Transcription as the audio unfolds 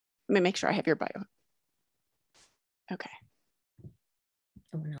me make sure I have your bio. Okay.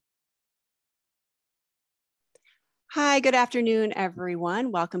 Oh, no. Hi, good afternoon,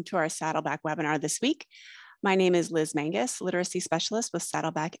 everyone. Welcome to our Saddleback webinar this week. My name is Liz Mangus, Literacy Specialist with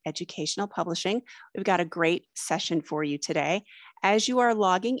Saddleback Educational Publishing. We've got a great session for you today. As you are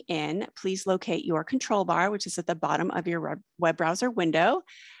logging in, please locate your control bar, which is at the bottom of your web browser window.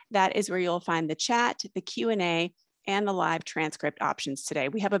 That is where you'll find the chat, the Q&A, and the live transcript options today.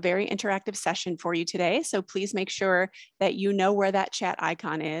 We have a very interactive session for you today, so please make sure that you know where that chat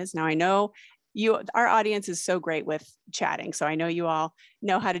icon is. Now, I know our audience is so great with chatting, so I know you all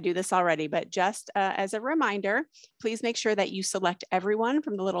know how to do this already, but just as a reminder, please make sure that you select everyone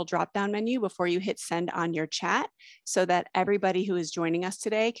from the little drop-down menu before you hit send on your chat so that everybody who is joining us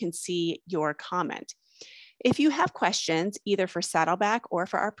today can see your comment. If you have questions, either for Saddleback or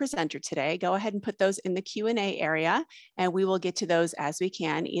for our presenter today, go ahead and put those in the Q&A area, and we will get to those as we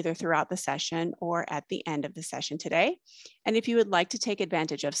can, either throughout the session or at the end of the session today. And if you would like to take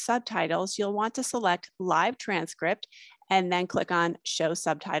advantage of subtitles, you'll want to select Live Transcript and then click on Show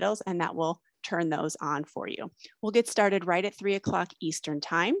Subtitles, and that will turn those on for you. We'll get started right at 3 o'clock Eastern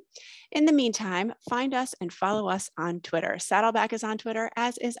time. In the meantime, find us and follow us on Twitter. Saddleback is on Twitter,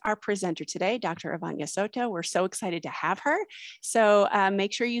 as is our presenter today, Dr. Soto. We're so excited to have her. So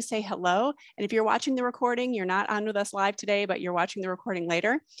make sure you say hello. And if you're watching the recording, you're not on with us live today, but you're watching the recording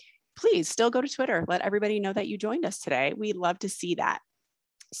later, please still go to Twitter. Let everybody know that you joined us today. We'd love to see that.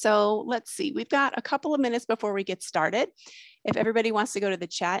 So let's see, we've got a couple of minutes before we get started. If everybody wants to go to the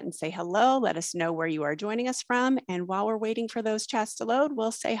chat and say hello, let us know where you are joining us from. And while we're waiting for those chats to load,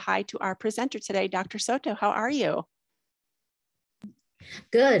 we'll say hi to our presenter today, Dr. Soto. How are you?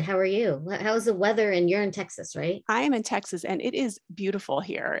 Good. How are you? How's the weather? And you're in Texas, right? I am in Texas, and it is beautiful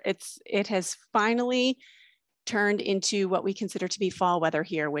here. It has finally turned into what we consider to be fall weather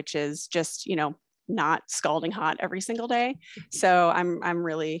here, which is just, not scalding hot every single day. So I'm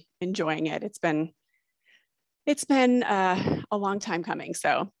really enjoying it. It's been a long time coming.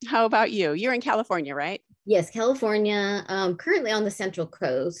 So how about you? You're in California, right? Yes, California, currently on the Central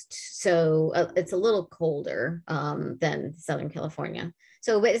Coast. So it's a little colder than Southern California.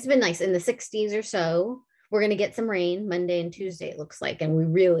 So but it's been nice in the 60s or so. We're going to get some rain Monday and Tuesday, it looks like. And we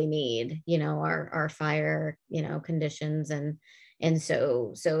really need, our fire, conditions. And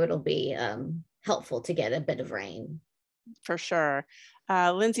so it'll be helpful to get a bit of rain. For sure.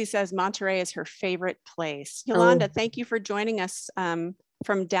 Lindsay says Monterey is her favorite place. Yolanda, thank you for joining us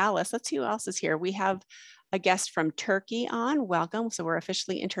from Dallas. Let's see who else is here. We have a guest from Turkey on. Welcome. So we're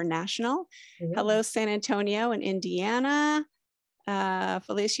officially international. Hello, San Antonio and Indiana.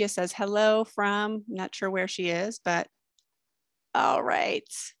 Felicia says hello from, not sure where she is, but all right.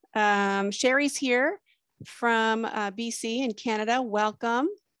 Sherry's here from BC in Canada. Welcome.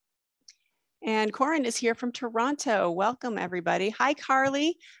 And Corin is here from Toronto. Welcome, everybody. Hi,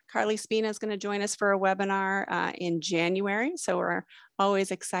 Carly. Carly Spina is going to join us for a webinar in January. So we're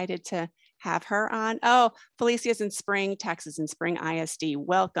always excited to have her on. Oh, Felicia's in Spring, Texas, in Spring ISD.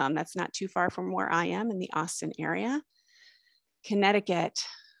 Welcome. That's not too far from where I am in the Austin area. Connecticut,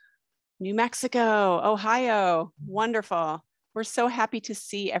 New Mexico, Ohio. Wonderful. We're so happy to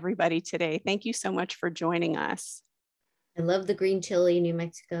see everybody today. Thank you so much for joining us. I love the green chili, New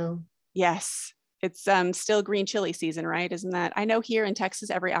Mexico. Yes, it's still green chili season, right? Isn't that? I know here in Texas,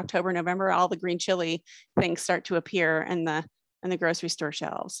 every October, November, all the green chili things start to appear in the grocery store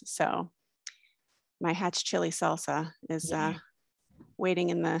shelves. So my Hatch chili salsa is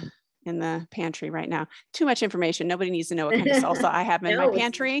waiting in the pantry right now. Too much information. Nobody needs to know what kind of salsa I have in my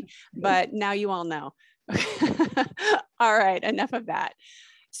pantry, but now you all know. All right, enough of that.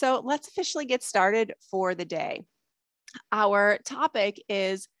 So let's officially get started for the day. Our topic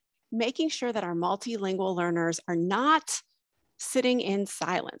is making sure that our multilingual learners are not sitting in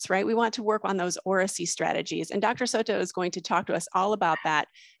silence, right? We want to work on those Oracy strategies. And Dr. Soto is going to talk to us all about that,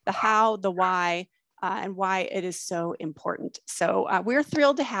 the how, the why, and why it is so important. So we're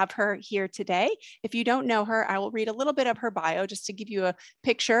thrilled to have her here today. If you don't know her, I will read a little bit of her bio just to give you a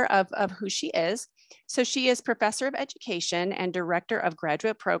picture of who she is. So she is Professor of Education and Director of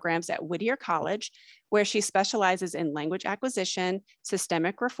Graduate Programs at Whittier College, where she specializes in language acquisition,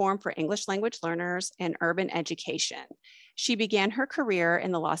 systemic reform for English language learners, and urban education. She began her career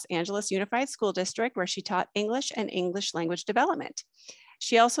in the Los Angeles Unified School District, where she taught English and English language development.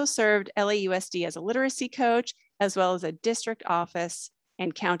 She also served LAUSD as a literacy coach, as well as a district office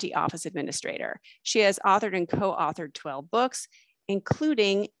and county office administrator. She has authored and co-authored 12 books,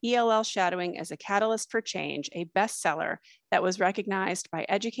 including ELL Shadowing as a Catalyst for Change, a bestseller that was recognized by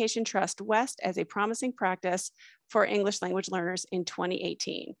Education Trust West as a promising practice for English language learners in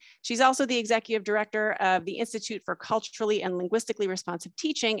 2018. She's also the executive director of the Institute for Culturally and Linguistically Responsive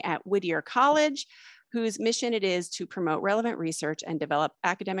Teaching at Whittier College, whose mission it is to promote relevant research and develop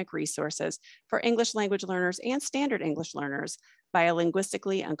academic resources for English language learners and standard English learners via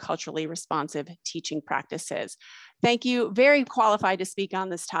linguistically and culturally responsive teaching practices. Thank you, very qualified to speak on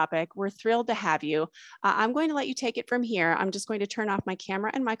this topic. We're thrilled to have you. I'm going to let you take it from here. I'm just going to turn off my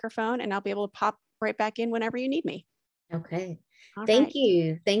camera and microphone and I'll be able to pop right back in whenever you need me. Okay. All Thank right.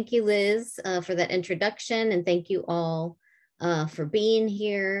 you. Thank you, Liz, for that introduction. And thank you all for being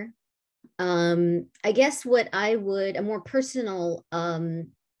here. I guess a more personal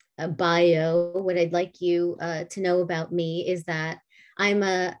bio, what I'd like you to know about me is that I'm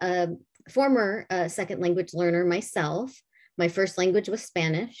a former second language learner myself. My first language was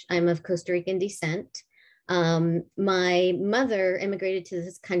Spanish. I'm of Costa Rican descent. My mother immigrated to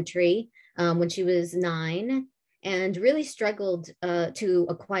this country when she was 9 and really struggled to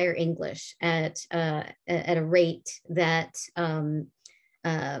acquire English at a rate that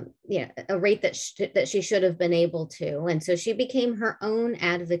a rate that she should have been able to. And so she became her own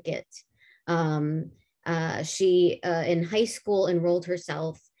advocate. She in high school enrolled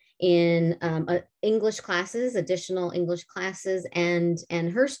herself in English classes, additional English classes, and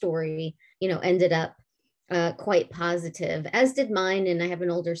her story, ended up quite positive, as did mine. And I have an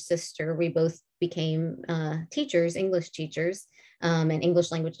older sister. We both became teachers, English teachers, and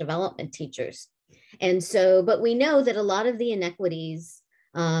English language development teachers. And so, but we know that a lot of the inequities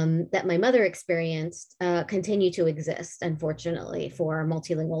that my mother experienced continue to exist, unfortunately, for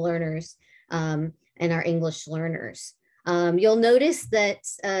multilingual learners and our English learners. You'll notice that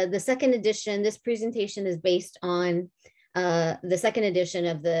the second edition, this presentation is based on the second edition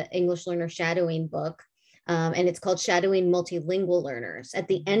of the English Learner Shadowing book, and it's called Shadowing Multilingual Learners. At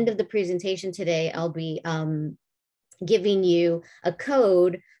the end of the presentation today, I'll be giving you a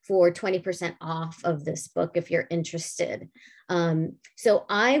code for 20% off of this book if you're interested. So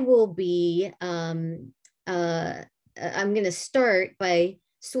I will be, I'm going to start by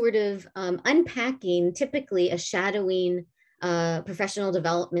sort of unpacking. Typically a shadowing professional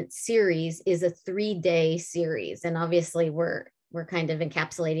development series is a 3-day series. And obviously we're kind of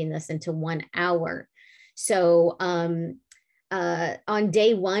encapsulating this into 1 hour. So on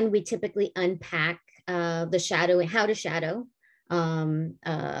day 1, we typically unpack the shadowing, how to shadow, an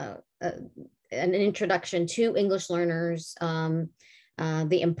introduction to English learners,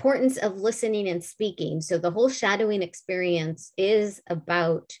 the importance of listening and speaking. So the whole shadowing experience is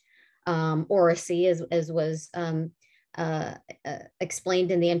about oracy, as was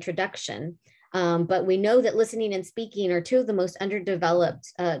explained in the introduction. But we know that listening and speaking are 2 of the most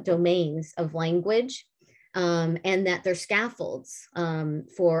underdeveloped domains of language, and that they're scaffolds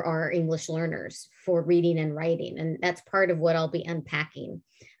for our English learners for reading and writing. And that's part of what I'll be unpacking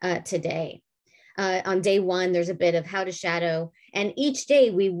today. On day 1, there's a bit of how to shadow. And each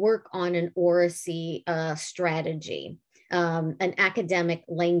day we work on an oracy strategy, an academic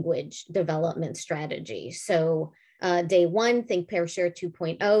language development strategy. So day 1, Think, Pair, Share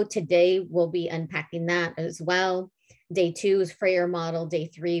 2.0. Today we'll be unpacking that as well. Day 2 is Freyer model. Day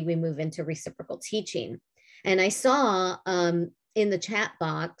 3, we move into reciprocal teaching. And I saw in the chat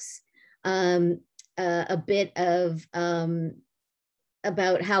box a bit of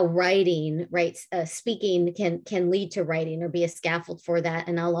about how writing, right, speaking can lead to writing or be a scaffold for that.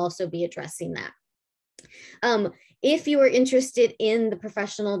 And I'll also be addressing that. If you are interested in the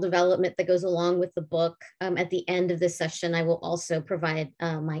professional development that goes along with the book, at the end of this session, I will also provide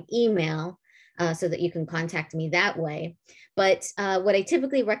my email so that you can contact me that way. But what I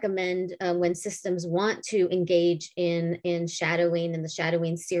typically recommend when systems want to engage in shadowing and the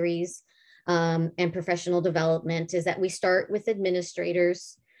shadowing series and professional development is that we start with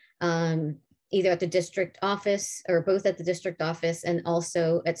administrators, either at the district office or both at the district office and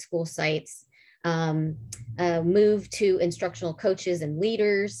also at school sites, move to instructional coaches and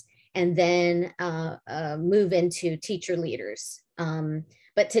leaders, and then move into teacher leaders.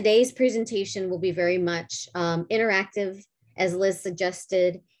 But today's presentation will be very much interactive, as Liz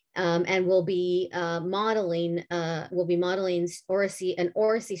suggested, and we'll be modeling Oracy, an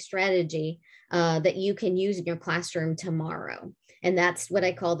Oracy strategy that you can use in your classroom tomorrow. And that's what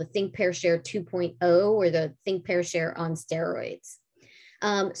I call the Think, Pair, Share 2.0, or the Think, Pair, Share on steroids.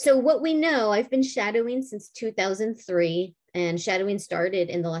 So what we know, I've been shadowing since 2003, and shadowing started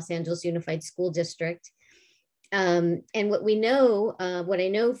in the Los Angeles Unified School District. And what we know, what I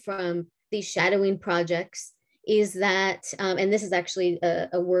know from these shadowing projects is that, and this is actually a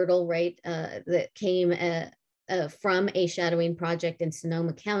Wordle, right, that came from a shadowing project in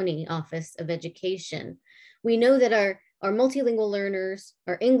Sonoma County Office of Education. We know that our multilingual learners,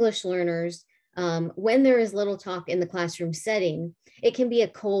 our English learners, when there is little talk in the classroom setting, it can be a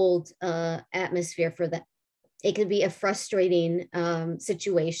cold atmosphere for them. It could be a frustrating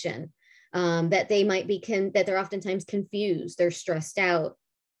situation that they might be, that they're oftentimes confused, they're stressed out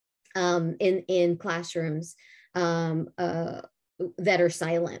in classrooms that are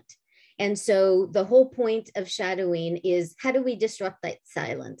silent. And so the whole point of shadowing is, how do we disrupt that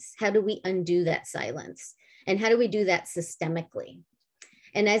silence? How do we undo that silence? And how do we do that systemically?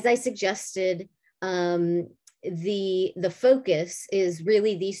 And as I suggested, the focus is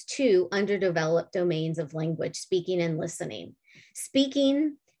really these two underdeveloped domains of language, speaking and listening.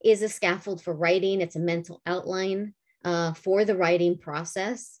 Speaking is a scaffold for writing. It's a mental outline for the writing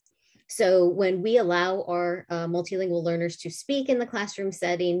process. So when we allow our multilingual learners to speak in the classroom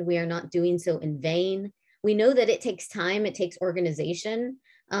setting, we are not doing so in vain. We know that it takes time, it takes organization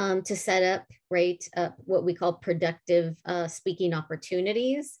to set up, right, what we call productive speaking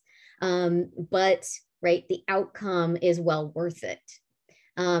opportunities. But right, the outcome is well worth it.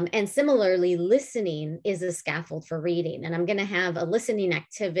 And similarly, listening is a scaffold for reading. And I'm going to have a listening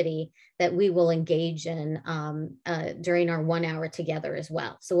activity that we will engage in during our 1 hour together as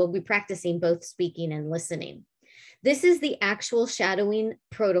well. So we'll be practicing both speaking and listening. This is the actual shadowing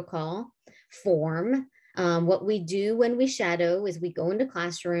protocol form. What we do when we shadow is we go into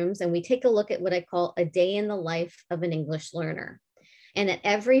classrooms and we take a look at what I call a day in the life of an English learner. And at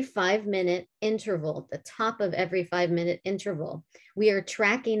every 5-minute interval, the top of every 5-minute interval, we are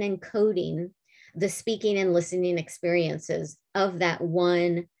tracking and coding the speaking and listening experiences of that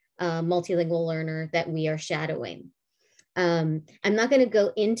one multilingual learner that we are shadowing. I'm not going to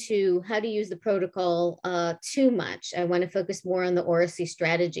go into how to use the protocol too much. I want to focus more on the Oracy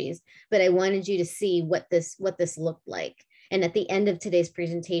strategies, but I wanted you to see what this looked like. And at the end of today's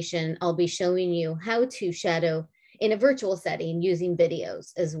presentation, I'll be showing you how to shadow in a virtual setting using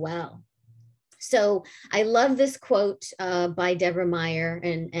videos as well. So I love this quote by Deborah Meyer,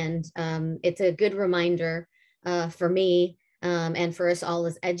 and it's a good reminder for me and for us all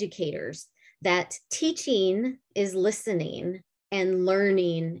as educators that teaching is listening and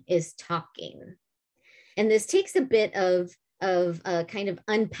learning is talking. And this takes a bit of kind of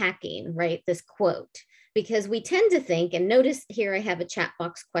unpacking, right, this quote, because we tend to think, and notice here I have a chat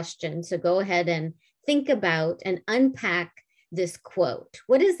box question, so go ahead and think about and unpack this quote.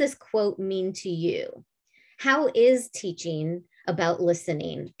 What does this quote mean to you? How is teaching about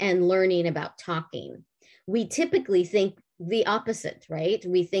listening and learning about talking? We typically think the opposite, right?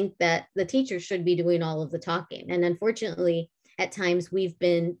 We think that the teacher should be doing all of the talking. And unfortunately, at times we've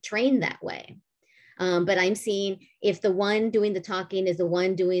been trained that way. But I'm seeing if the one doing the talking is the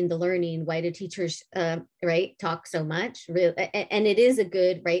one doing the learning, why do teachers, right, talk so much? And it is a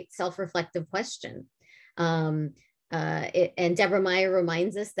good, right, self-reflective question. And Deborah Meyer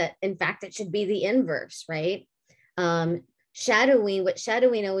reminds us that, in fact, it should be the inverse, right? Shadowing, what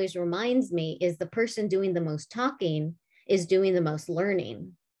shadowing always reminds me is the person doing the most talking is doing the most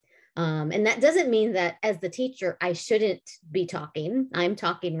learning. And that doesn't mean that as the teacher, I shouldn't be talking. I'm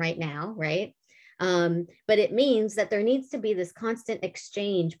talking right now, right? But it means that there needs to be this constant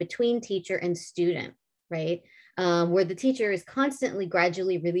exchange between teacher and student, right? Where the teacher is constantly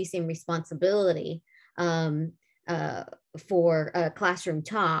gradually releasing responsibility for classroom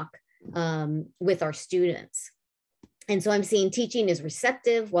talk with our students. And so I'm seeing teaching is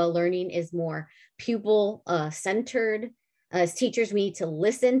receptive while learning is more pupil centered. As teachers, we need to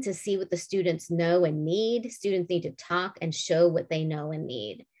listen to see what the students know and need. Students need to talk and show what they know and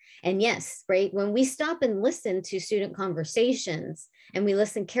need. And yes, right, when we stop and listen to student conversations and we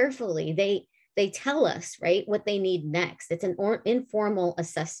listen carefully, they tell us, right, what they need next. It's an informal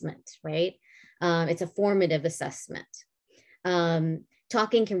assessment, right? It's a formative assessment.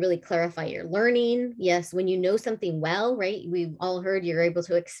 Talking can really clarify your learning. Yes, when you know something well, right, we've all heard you're able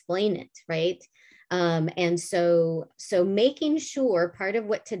to explain it, right? And so making sure part of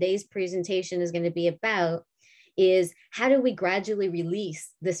what today's presentation is going to be about is how do we gradually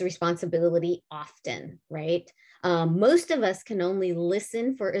release this responsibility often, right? Most of us can only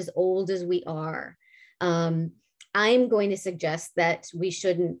listen for as old as we are. I'm going to suggest that we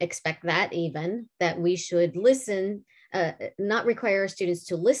shouldn't expect that even, that we should listen, not require our students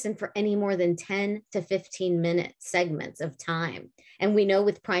to listen for any more than 10 to 15 minute segments of time. And we know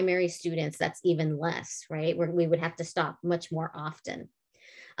with primary students, that's even less, right? Where we would have to stop much more often.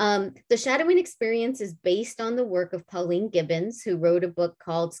 The shadowing experience is based on the work of Pauline Gibbons, who wrote a book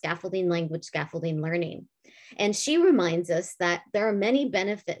called Scaffolding Language, Scaffolding Learning. And she reminds us that there are many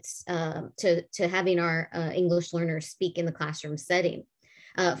benefits to having our English learners speak in the classroom setting.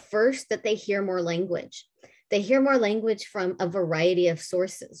 First, that they hear more language. They hear more language from a variety of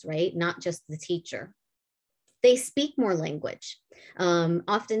sources, right? Not just the teacher. They speak more language.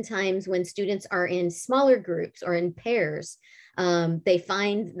 Oftentimes when students are in smaller groups or in pairs, they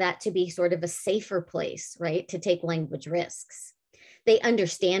find that to be sort of a safer place, right? To take language risks. They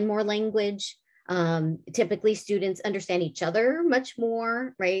understand more language. Typically students understand each other much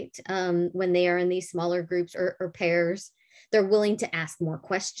more, right? When they are in these smaller groups or pairs. They're willing to ask more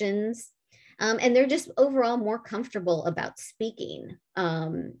questions. And they're just overall more comfortable about speaking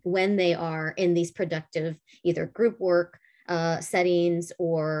when they are in these productive either group work settings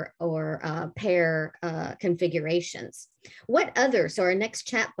or pair configurations. What other, so our next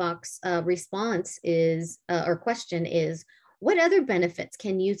chat box response is, or question is, what other benefits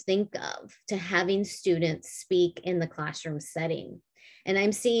can you think of to having students speak in the classroom setting? And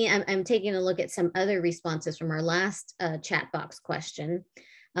I'm taking a look at some other responses from our last chat box question.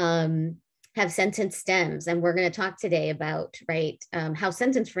 Have sentence stems, and we're going to talk today about, right, how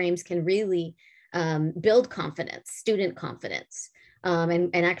sentence frames can really build confidence, student confidence.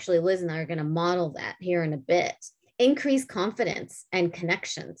 And actually Liz and I are going to model that here in a bit. Increase confidence and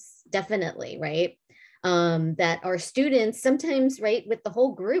connections, definitely, right? That our students sometimes, right, with the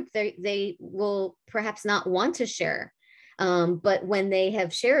whole group, they will perhaps not want to share. But when they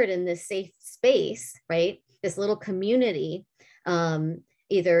have shared in this safe space, right, this little community,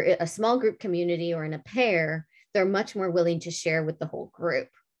 either a small group community or in a pair, they're much more willing to share with the whole group.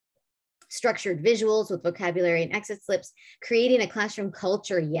 Structured visuals with vocabulary and exit slips, creating a classroom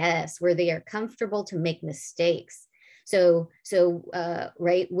culture, yes, where they are comfortable to make mistakes. So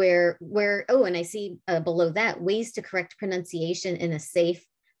right, where, oh, and I see below that, ways to correct pronunciation in a safe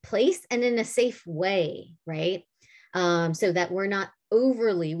place and in a safe way, right? So that we're not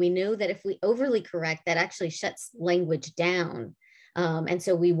overly, we know that if we overly correct, that actually shuts language down. And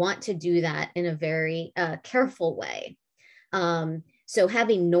so we want to do that in a very careful way. So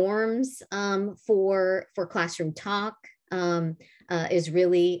having norms for classroom talk is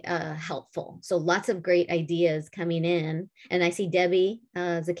really helpful. So lots of great ideas coming in. And I see Debbie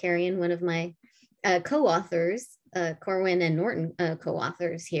Zakarian, one of my co-authors, Corwin and Norton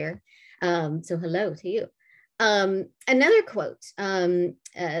co-authors here. So hello to you. Another quote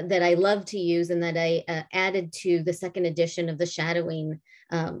that I love to use and that I added to the second edition of the Shadowing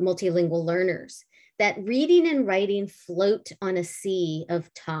Multilingual Learners, that reading and writing float on a sea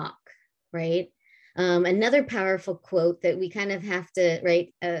of talk, right? Another powerful quote that we kind of have to,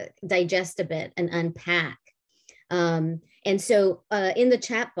 right, digest a bit and unpack. And so in the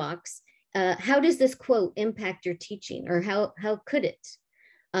chat box, how does this quote impact your teaching, or how could it?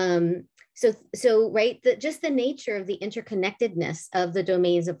 So right, just the nature of the interconnectedness of the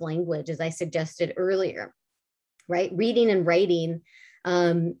domains of language, as I suggested earlier, right? Reading and writing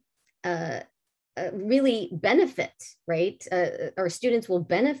really benefit, right? Our students will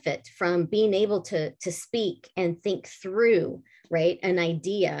benefit from being able to speak and think through, right, an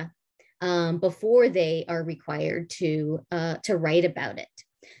idea before they are required to write about it.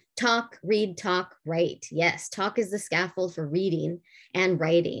 Talk, read, talk, write. Yes, talk is the scaffold for reading and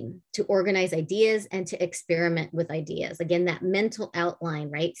writing, to organize ideas and to experiment with ideas. Again, that mental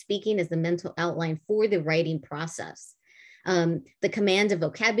outline, right? Speaking is the mental outline for the writing process. The command of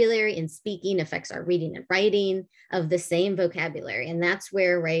vocabulary in speaking affects our reading and writing of the same vocabulary. And that's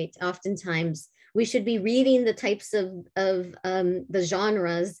where, right, oftentimes we should be reading the types of the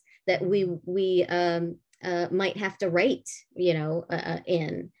genres that we might have to write, you know,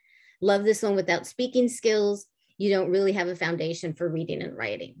 in. Love this one. Without speaking skills, you don't really have a foundation for reading and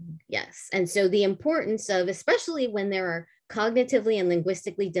writing. Yes. And so the importance of, especially when there are cognitively and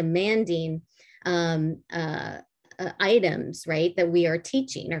linguistically demanding items, right, that we are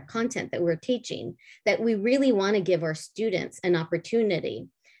teaching, or content that we're teaching, that we really want to give our students an opportunity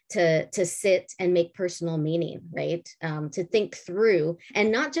to sit and make personal meaning, right? To think through,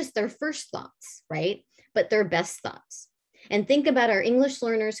 and not just their first thoughts, right, but their best thoughts. And think about our English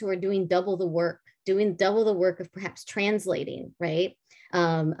learners who are doing double the work of perhaps translating, right?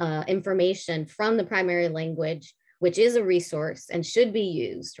 Information from the primary language, which is a resource and should be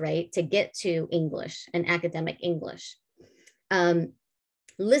used, right, to get to English and academic English.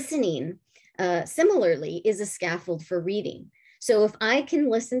 Listening, similarly, is a scaffold for reading. So if I can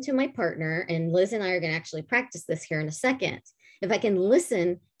listen to my partner, and Liz and I are going to actually practice this here in a second, if I can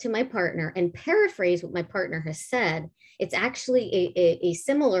listen to my partner and paraphrase what my partner has said, it's actually a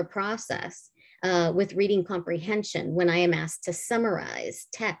similar process with reading comprehension when I am asked to summarize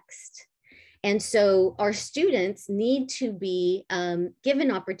text. And so our students need to be given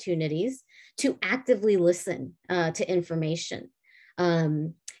opportunities to actively listen to information.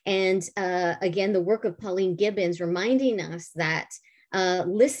 Again, the work of Pauline Gibbons reminding us that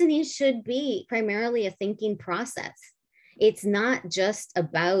listening should be primarily a thinking process. It's not just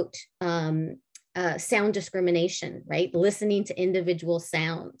about sound discrimination, right? Listening to individual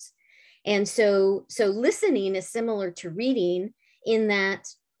sounds. And so listening is similar to reading in that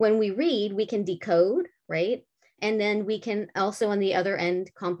when we read, we can decode, right? And then we can also on the other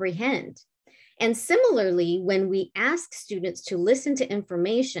end comprehend. And similarly, when we ask students to listen to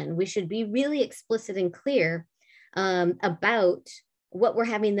information, we should be really explicit and clear about what we're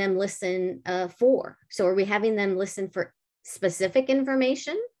having them listen for. So are we having them listen for specific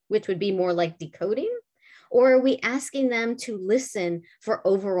information, which would be more like decoding? Or are we asking them to listen for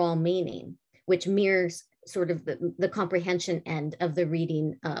overall meaning, which mirrors sort of the comprehension end of the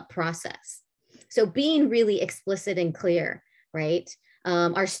reading process? So being really explicit and clear, right?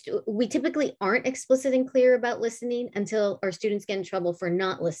 We typically aren't explicit and clear about listening until our students get in trouble for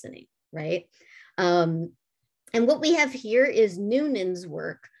not listening, right? And what we have here is Noonan's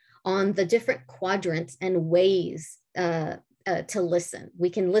work on the different quadrants and ways to listen. We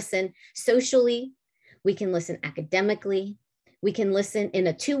can listen socially, we can listen academically, we can listen in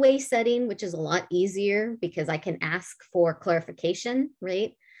a two-way setting, which is a lot easier because I can ask for clarification,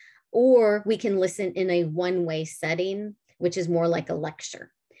 right? Or we can listen in a one-way setting, which is more like a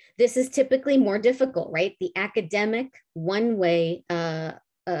lecture. This is typically more difficult, right? The academic one-way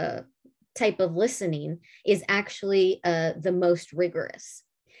type of listening is actually the most rigorous.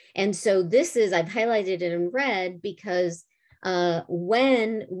 And so this is, I've highlighted it in red because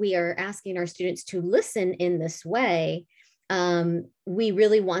when we are asking our students to listen in this way, we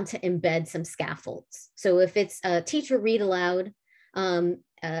really want to embed some scaffolds. So if it's a teacher read aloud,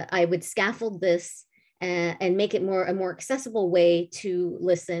 I would scaffold this and make it a more accessible way to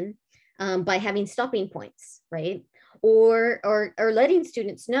listen by having stopping points, right? Or letting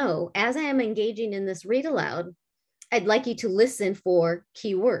students know, as I am engaging in this read aloud, I'd like you to listen for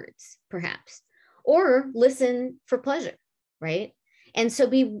keywords, perhaps, or listen for pleasure, right? And so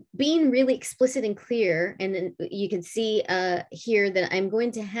being really explicit and clear, and then you can see here that I'm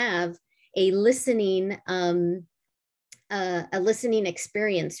going to have a listening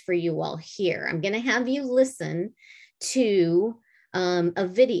experience for you all here. I'm going to have you listen to a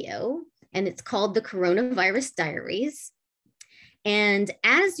video, and it's called The Coronavirus Diaries. And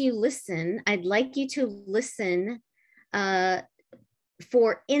as you listen, I'd like you to listen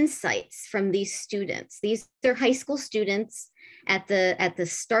for insights from these students. These are high school students at the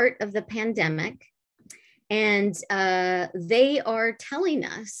start of the pandemic, and they are telling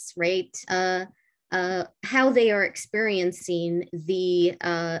us, right, how they are experiencing the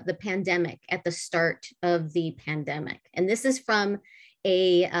pandemic at the start of the pandemic. And this is from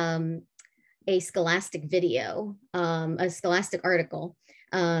a Scholastic video, a Scholastic article,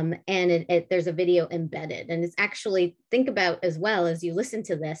 and there's a video embedded. And it's actually, think about as well as you listen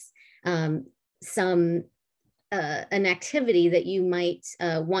to this, an activity that you might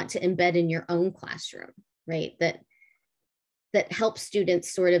want to embed in your own classroom, right? That helps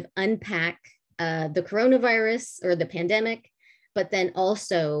students sort of unpack the coronavirus or the pandemic, but then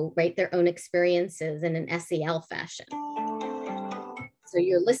also write their own experiences in an SEL fashion. So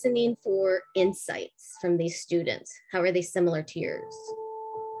you're listening for insights from these students. How are they similar to yours?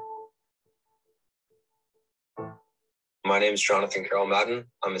 My name is Jonathan Carroll Madden.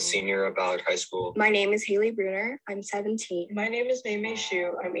 I'm a senior at Ballard High School. My name is Haley Bruner. I'm 17. My name is Maymay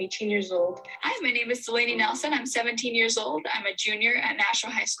Shu. I'm 18 years old. Hi, my name is Delaney Nelson. I'm 17 years old. I'm a junior at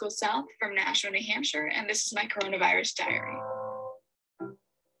Nashua High School South from Nashua, New Hampshire, and this is my coronavirus diary.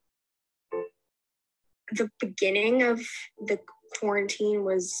 The beginning of the quarantine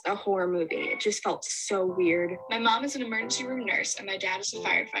was a horror movie. It just felt so weird. My mom is an emergency room nurse and my dad is a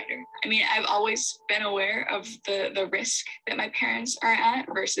firefighter. I mean, I've always been aware of the risk that my parents are at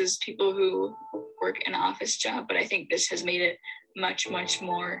versus people who work an office job, but I think this has made it much, much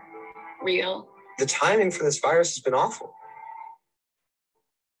more real. The timing for this virus has been awful.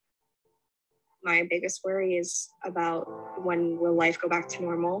 My biggest worry is about when will life go back to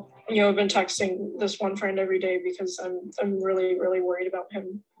normal. You know, I've been texting this one friend every day because I'm really, really worried about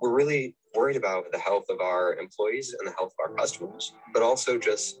him. We're really worried about the health of our employees and the health of our customers, but also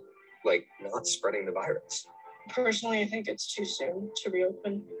just like not spreading the virus. Personally, I think it's too soon to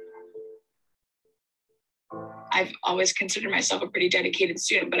reopen. I've always considered myself a pretty dedicated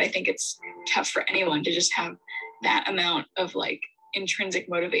student, but I think it's tough for anyone to just have that amount of like intrinsic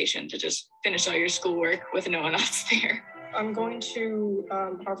motivation to just finish all your schoolwork with no one else there. I'm going to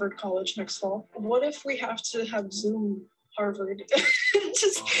Harvard College next fall. What if we have to have Zoom Harvard?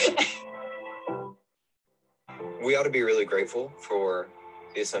 We ought to be really grateful for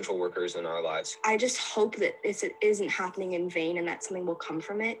the essential workers in our lives. I just hope that this isn't happening in vain and that something will come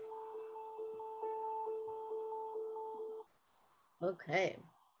from it. Okay,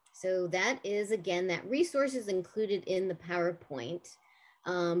 so that is, again, that resource is included in the PowerPoint,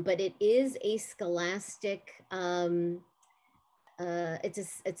 but it is a scholastic,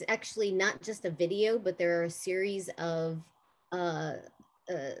 it's actually not just a video, but there are a series of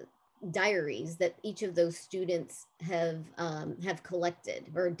diaries that each of those students have collected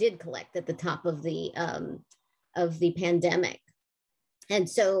or did collect at the top of the pandemic. And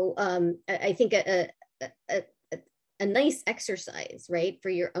so I think a nice exercise, right, for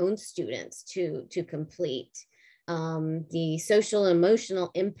your own students to complete the social and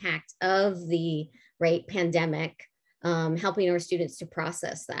emotional impact of the pandemic, helping our students to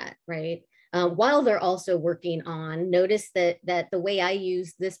process that, right? While they're also working on, notice that the way I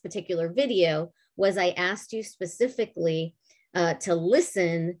used this particular video was I asked you specifically to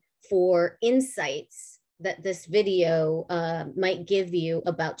listen for insights that this video might give you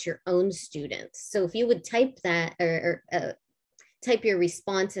about your own students. So if you would type that or type your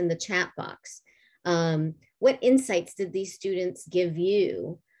response in the chat box, what insights did these students give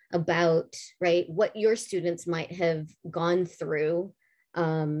you about, right, what your students might have gone through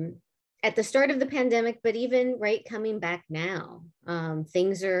at the start of the pandemic, but even right coming back now?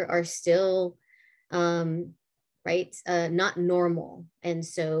 Things are still not normal. And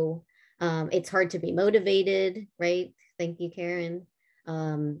so it's hard to be motivated, right? Thank you, Karen.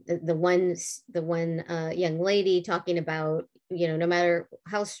 The one young lady talking about, no matter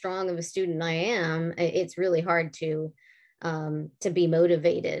how strong of a student I am, it's really hard to be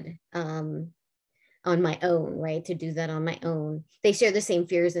motivated on my own, right? To do that on my own. They share the same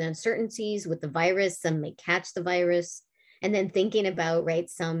fears and uncertainties with the virus. Some may catch the virus. And then thinking about, right,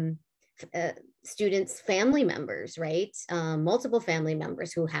 some students' family members, right? Multiple family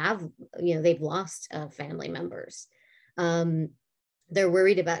members who have, they've lost family members. They're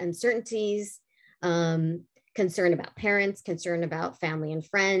worried about uncertainties, concern about parents, concern about family and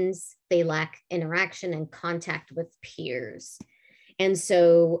friends. They lack interaction and contact with peers. And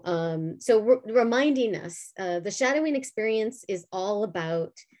so, reminding us, the shadowing experience is all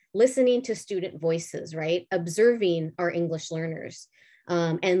about listening to student voices, right? Observing our English learners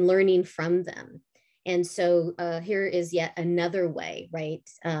and learning from them. And so here is yet another way, right,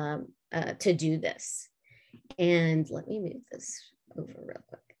 to do this. And let me move this over real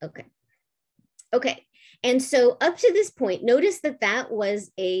quick. Okay. And so up to this point, notice that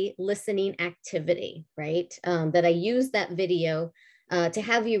was a listening activity, right? That I used that video to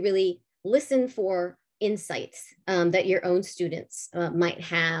have you really listen for insights that your own students might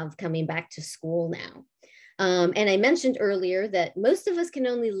have coming back to school now. And I mentioned earlier that most of us can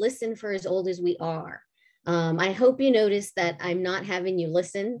only listen for as old as we are. I hope you notice that I'm not having you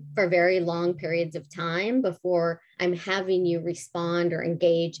listen for very long periods of time before I'm having you respond or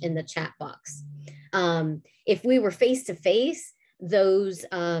engage in the chat box. If we were face to face, those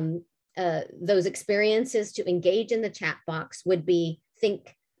experiences to engage in the chat box would be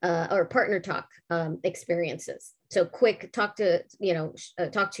or partner talk experiences. So quick, talk to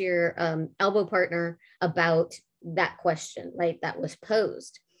your elbow partner about that question, right, that was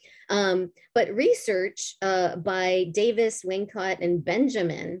posed. But research by Davis, Wincott, and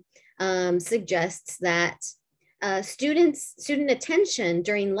Benjamin suggests that student attention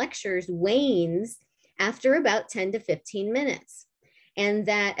during lectures wanes after about 10 to 15 minutes, and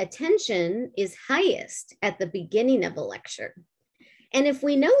that attention is highest at the beginning of a lecture. And if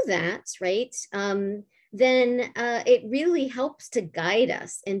we know that, right, then it really helps to guide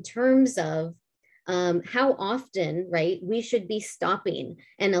us in terms of how often, right, we should be stopping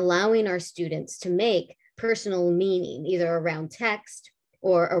and allowing our students to make personal meaning, either around text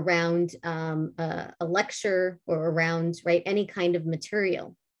or around a lecture or around, right, any kind of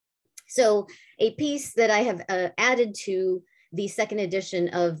material. So a piece that I have added to the second edition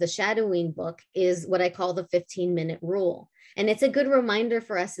of the shadowing book is what I call the 15-minute rule. And it's a good reminder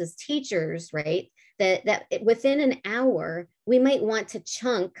for us as teachers, right, that within an hour, we might want to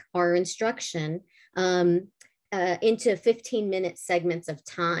chunk our instruction into 15-minute segments of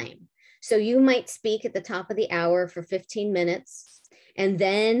time. So you might speak at the top of the hour for 15 minutes, And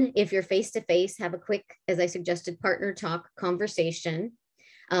then if you're face-to-face, have a quick, as I suggested, partner talk conversation.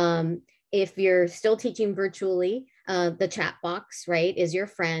 If you're still teaching virtually, the chat box, right, is your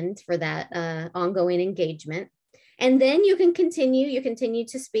friend for that ongoing engagement. And then you continue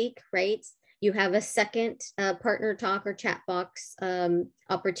to speak, right? You have a second partner talk or chat box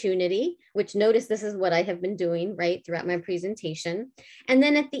opportunity, which notice this is what I have been doing, right, throughout my presentation. And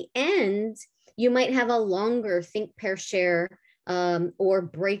then at the end, you might have a longer think, pair, share or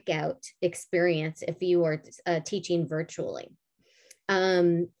breakout experience if you are teaching virtually.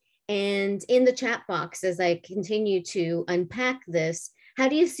 And in the chat box, as I continue to unpack this, how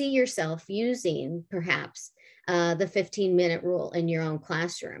do you see yourself using perhaps the 15-minute rule in your own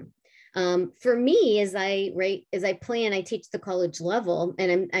classroom? For me, as I plan, I teach the college level,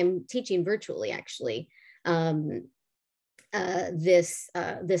 and I'm teaching virtually actually this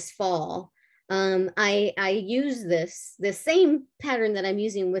fall. I use this same pattern that I'm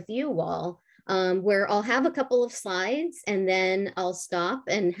using with you all, where I'll have a couple of slides and then I'll stop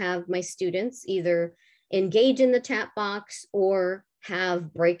and have my students either engage in the chat box or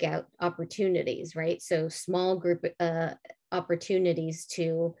have breakout opportunities, right? So small group opportunities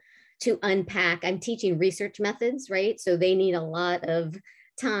to unpack. I'm teaching research methods, right? So they need a lot of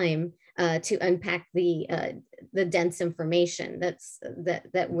time to unpack the dense information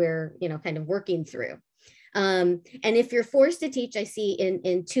that we're kind of working through. And if you're forced to teach, I see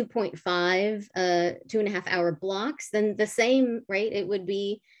in 2.5, 2.5 hour blocks, then the same, right? It would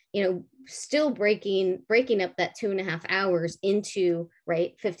be, still breaking up that 2.5 hours into,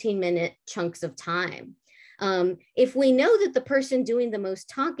 right, 15-minute chunks of time. If we know that the person doing the most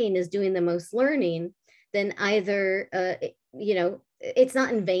talking is doing the most learning, then either, it's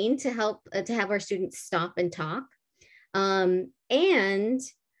not in vain to help to have our students stop and talk.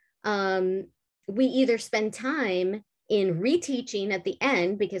 We either spend time in reteaching at the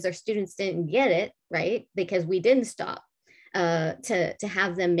end because our students didn't get it, right? Because we didn't stop to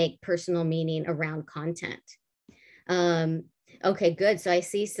have them make personal meaning around content. Okay, good. So I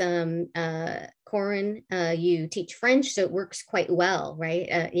see some, Corin, you teach French, so it works quite well,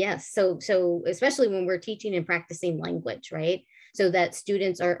 right? Yes, so especially when we're teaching and practicing language, right? So that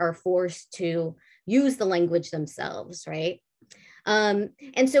students are forced to use the language themselves, right?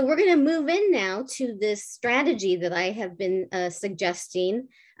 And so we're going to move in now to this strategy that I have been suggesting.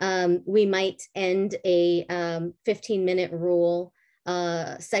 We might end a 15-minute rule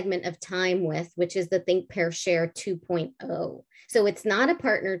segment of time with, which is the Think, Pair, Share 2.0. So it's not a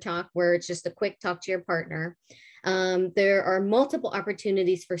partner talk where it's just a quick talk to your partner. There are multiple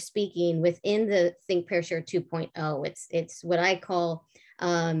opportunities for speaking within the Think, Pair, Share 2.0. It's what I call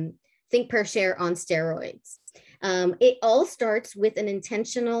Think, Pair, Share on steroids. It all starts with an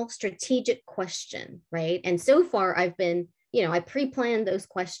intentional strategic question, right? And so far I've been, I pre-planned those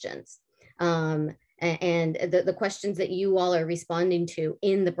questions and the questions that you all are responding to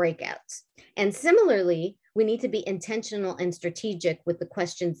in the breakouts. And similarly, we need to be intentional and strategic with the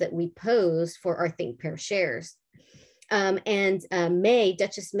questions that we pose for our Think, Pair, Shares.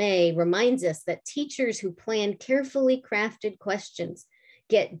 Duchess May reminds us that teachers who plan carefully crafted questions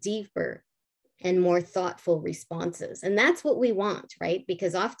get deeper and more thoughtful responses. And that's what we want, right?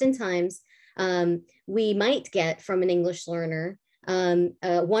 Because oftentimes we might get from an English learner a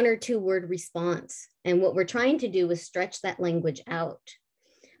 1 or 2 word response. And what we're trying to do is stretch that language out.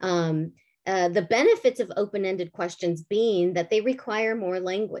 The benefits of open-ended questions being that they require more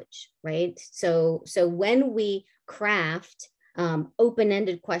language, right? So when we craft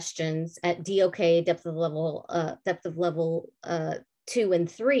open-ended questions at DOK, depth of level 2 and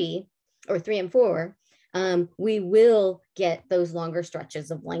 3, or 3 and 4, we will get those longer stretches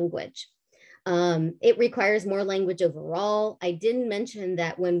of language. It requires more language overall. I didn't mention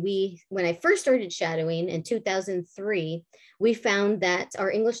that when I first started shadowing in 2003, we found that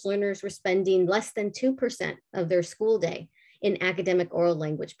our English learners were spending less than 2% of their school day in academic oral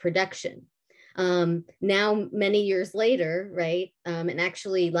language production. Now, many years later, right? And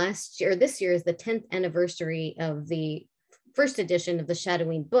actually this year is the 10th anniversary of the first edition of the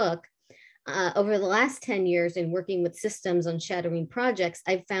shadowing book. Over the last 10 years in working with systems on shadowing projects,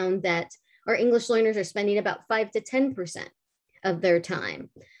 I've found that our English learners are spending about 5 to 10% of their time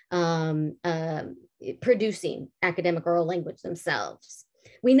producing academic oral language themselves.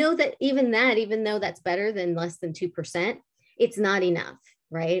 We know that even though that's better than less than 2%, it's not enough,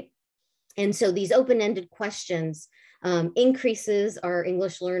 right? And so these open-ended questions increases our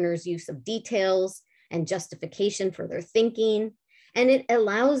English learners' use of details and justification for their thinking. And it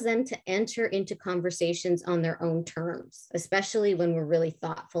allows them to enter into conversations on their own terms, especially when we're really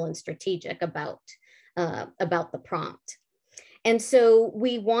thoughtful and strategic about the prompt. And so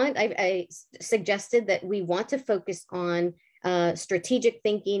I suggested that we want to focus on strategic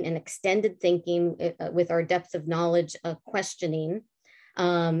thinking and extended thinking with our depth of knowledge questioning.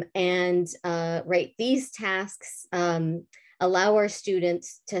 These tasks allow our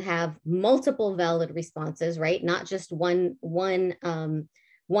students to have multiple valid responses, right? Not just one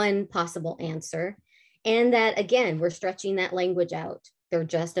possible answer. And that, again, we're stretching that language out. They're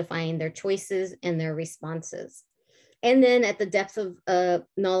justifying their choices and their responses. And then at the depth of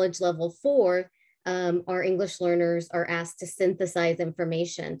knowledge level 4, our English learners are asked to synthesize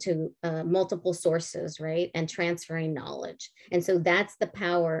information to multiple sources, right? And transferring knowledge. And so that's the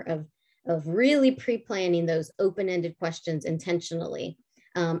power of really pre-planning those open-ended questions intentionally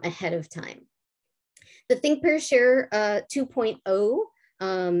ahead of time. The Think, Pair, Share 2.0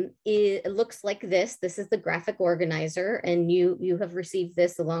 it looks like this. This is the graphic organizer, and you have received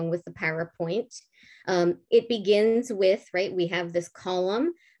this along with the PowerPoint. It begins with, right, we have this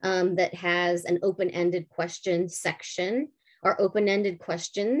column that has an open-ended question section. Our open-ended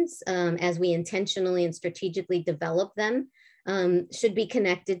questions, as we intentionally and strategically develop them, should be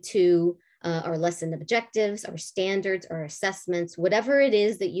connected to our lesson objectives, our standards, our assessments, whatever it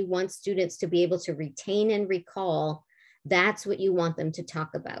is that you want students to be able to retain and recall. That's what you want them to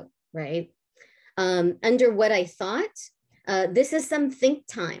talk about, right? Under what I thought, this is some think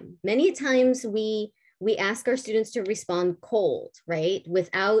time. Many times we ask our students to respond cold, right?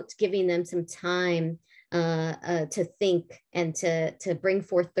 Without giving them some time to think and to bring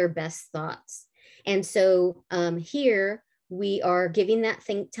forth their best thoughts. And so here we are giving that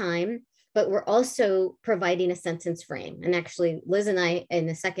think time, but we're also providing a sentence frame. And actually, Liz and I in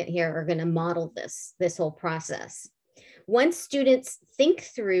a second here are gonna model this whole process. Once students think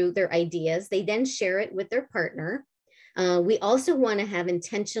through their ideas, they then share it with their partner. We also want to have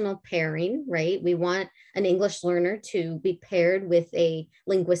intentional pairing, right? We want an English learner to be paired with a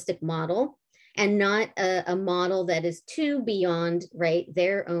linguistic model and not a model that is too beyond, right,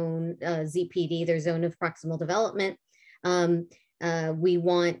 their own ZPD, their zone of proximal development. We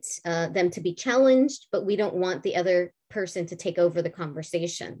want them to be challenged, but we don't want the other person to take over the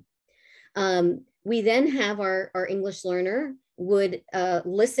conversation. We then have our English learner would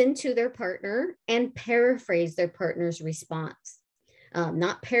listen to their partner and paraphrase their partner's response.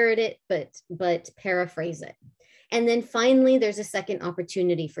 Not parrot it, but paraphrase it. And then finally, there's a second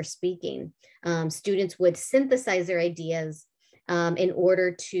opportunity for speaking. Students would synthesize their ideas in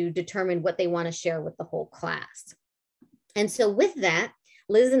order to determine what they want to share with the whole class. And so with that,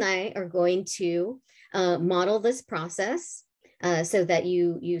 Liz and I are going to model this process so that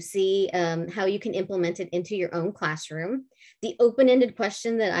you see how you can implement it into your own classroom. The open-ended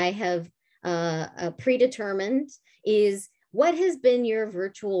question that I have predetermined is, what has been your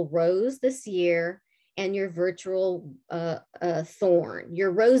virtual rose this year and your virtual thorn?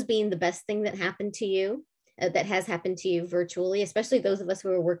 Your rose being the best thing that happened to you, that has happened to you virtually, especially those of us who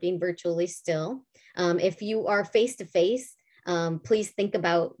are working virtually still. If you are face-to-face, please think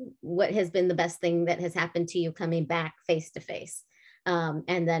about what has been the best thing that has happened to you coming back face-to-face.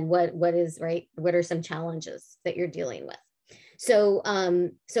 And then what is, right, what are some challenges that you're dealing with? So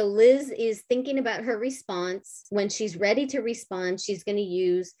Liz is thinking about her response. When she's ready to respond, she's going to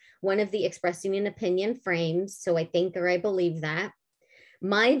use one of the expressing an opinion frames. So I think, or I believe that.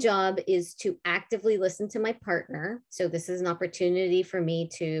 My job is to actively listen to my partner. So this is an opportunity for me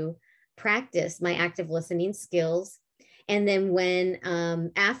to practice my active listening skills. And then when,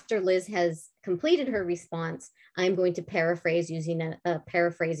 after Liz has completed her response, I'm going to paraphrase using a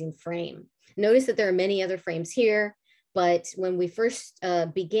paraphrasing frame. Notice that there are many other frames here, but when we first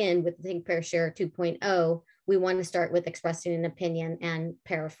begin with Think, Pair, Share 2.0, we want to start with expressing an opinion and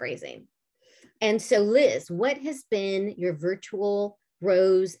paraphrasing. And so Liz, what has been your virtual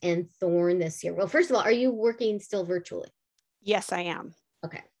rose and thorn this year? Well, first of all, are you working still virtually? Yes, I am.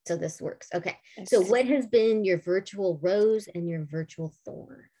 Okay, so this works. Okay, so what has been your virtual rose and your virtual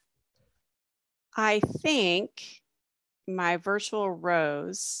thorn? I think my virtual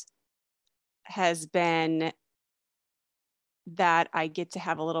rose has been that I get to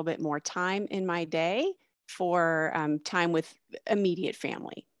have a little bit more time in my day for time with immediate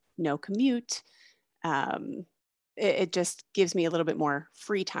family. No commute. It just gives me a little bit more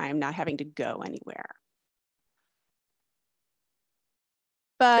free time, not having to go anywhere.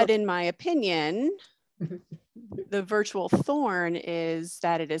 But in my opinion, the virtual thorn is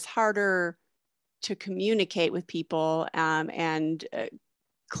that it is harder to communicate with people and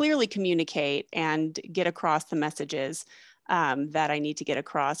clearly communicate and get across the messages that I need to get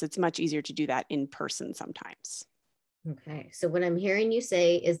across. It's much easier to do that in person sometimes. Okay, so what I'm hearing you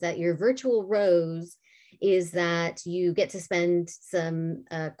say is that your virtual rose is that you get to spend some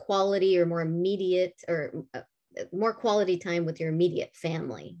quality or more immediate or more quality time with your immediate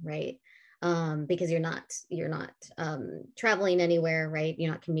family, right? Because you're not traveling anywhere, right?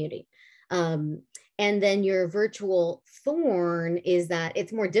 You're not commuting. And then your virtual thorn is that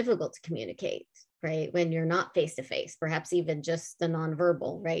it's more difficult to communicate, right? When you're not face-to-face, perhaps even just the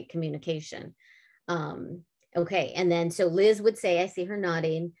nonverbal, right? Communication. Okay, and then so Liz would say, I see her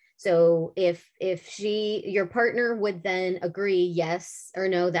nodding. So if your partner would then agree, yes or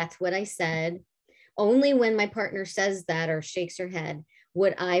no, that's what I said. Only when my partner says that or shakes her head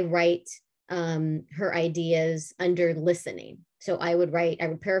would I write her ideas under listening. So I would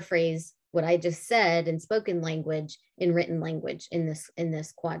paraphrase what I just said in spoken language in written language in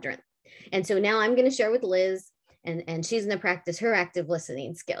this quadrant. And so now I'm going to share with Liz, and she's going to practice her active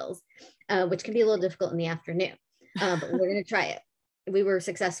listening skills, which can be a little difficult in the afternoon, but we're going to try it. We were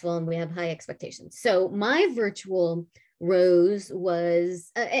successful and we have high expectations. So my virtual rose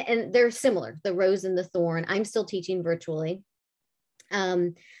was, and they're similar, the rose and the thorn. I'm still teaching virtually.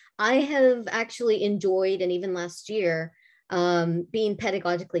 I have actually enjoyed, and even last year, being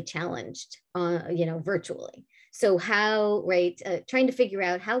pedagogically challenged, virtually. So how, trying to figure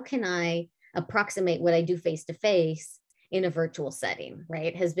out how can I approximate what I do face-to-face in a virtual setting,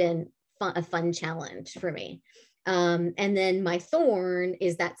 right, has been a fun challenge for me. And then my thorn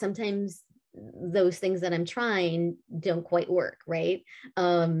is that sometimes those things that I'm trying don't quite work, right?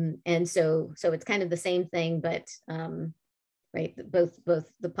 And so it's kind of the same thing, but both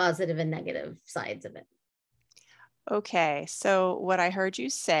the positive and negative sides of it. Okay, so what I heard you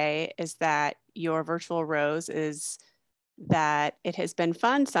say is that your virtual rose is that it has been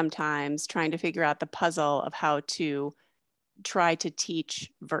fun sometimes trying to figure out the puzzle of how to try to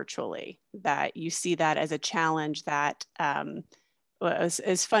teach virtually, that you see that as a challenge that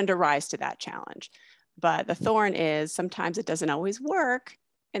is fun to rise to that challenge. But the thorn is sometimes it doesn't always work,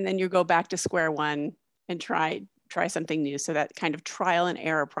 and then you go back to square one and try something new. So that kind of trial and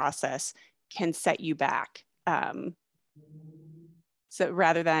error process can set you back. So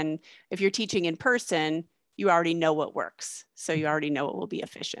rather than if you're teaching in person, you already know what works. So you already know it will be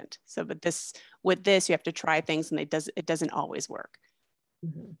efficient. So, but with this, you have to try things and it doesn't always work.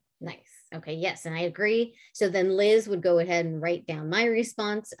 Mm-hmm. Nice. Okay. Yes. And I agree. So then Liz would go ahead and write down my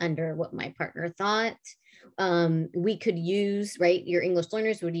response under what my partner thought. We could use, your English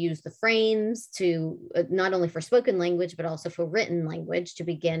learners would use the frames to not only for spoken language, but also for written language to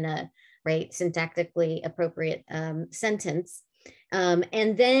begin a syntactically appropriate sentence.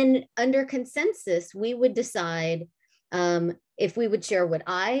 And then under consensus, we would decide if we would share what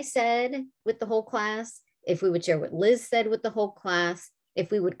I said with the whole class, if we would share what Liz said with the whole class, if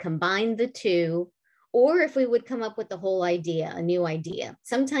we would combine the two, or if we would come up with the whole idea, a new idea.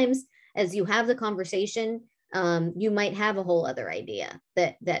 Sometimes as you have the conversation, you might have a whole other idea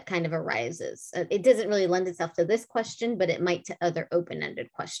that kind of arises. It doesn't really lend itself to this question, but it might to other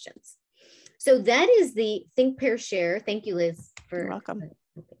open-ended questions. So that is the Think, Pair, Share. Thank you, Liz. You're welcome.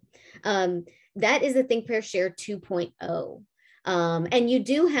 That is the Think, Pair, Share 2.0. And you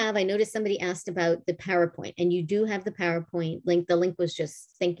do have, I noticed somebody asked about the PowerPoint, and you do have the PowerPoint link. The link was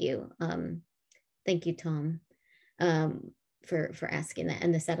just, thank you. Thank you, Tom, for asking that,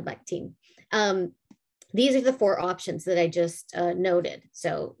 and the Saddleback team. These are the 4 options that I just noted.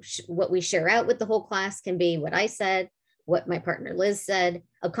 So what we share out with the whole class can be what I said, what my partner Liz said,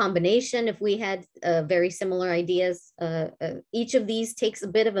 a combination if we had very similar ideas. Each of these takes a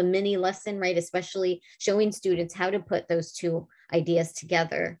bit of a mini lesson, especially showing students how to put those 2 ideas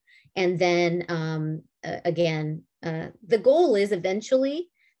together. And then again, the goal is eventually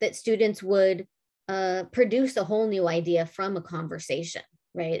that students would produce a whole new idea from a conversation,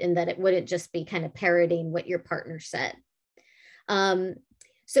 and that it wouldn't just be kind of parroting what your partner said.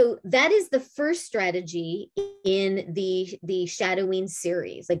 So that is the first strategy in the shadowing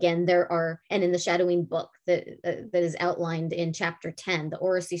series. Again, and in the shadowing book that is outlined in chapter 10, the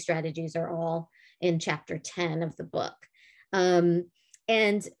Oracy strategies are all in chapter 10 of the book. And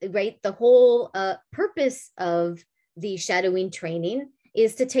the whole purpose of the shadowing training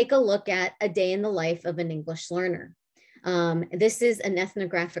is to take a look at a day in the life of an English learner. This is an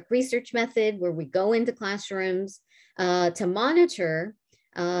ethnographic research method where we go into classrooms to monitor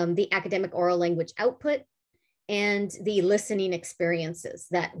the academic oral language output and the listening experiences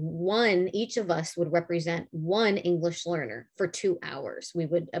that each of us would represent one English learner for 2 hours. We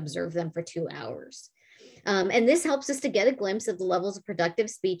would observe them for 2 hours. And this helps us to get a glimpse of the levels of productive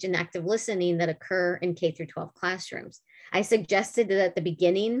speech and active listening that occur in K through 12 classrooms. I suggested that at the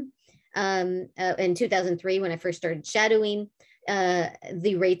beginning in 2003, when I first started shadowing,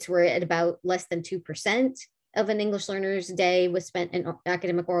 the rates were at about less than 2% of an English learner's day was spent in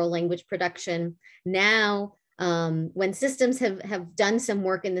academic oral language production. Now, when systems have done some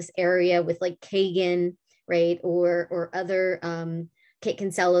work in this area with like Kagan, right, or other Kate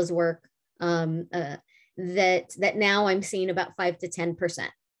Kinsella's work, that now I'm seeing about 5 to 10%.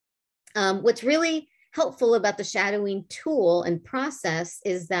 What's really helpful about the shadowing tool and process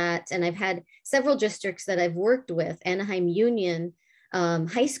is that, and I've had several districts that I've worked with, Anaheim Union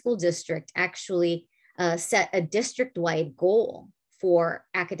High School District actually set a district-wide goal for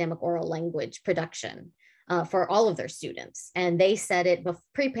academic oral language production for all of their students. And they set it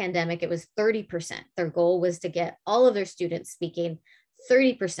pre-pandemic, it was 30%. Their goal was to get all of their students speaking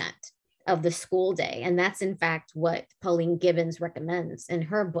 30% of the school day. And that's in fact what Pauline Gibbons recommends in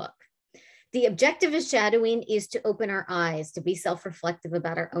her book. The objective of shadowing is to open our eyes, to be self-reflective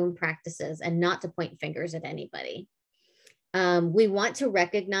about our own practices and not to point fingers at anybody. We want to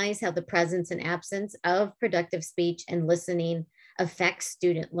recognize how the presence and absence of productive speech and listening affects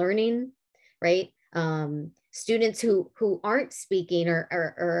student learning, right? Students who aren't speaking or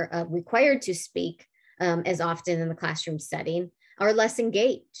are required to speak as often in the classroom setting are less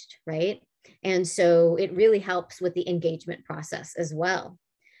engaged, right? And so it really helps with the engagement process as well.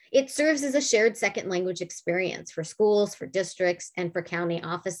 It serves as a shared second language experience for schools, for districts, and for county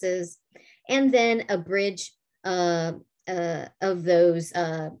offices, and then a bridge of those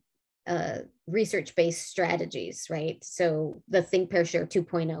research-based strategies, right? So the Think, Pair, Share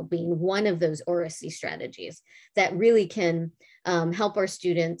 2.0 being one of those Oracy strategies that really can help our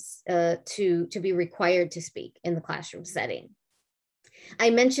students to be required to speak in the classroom setting.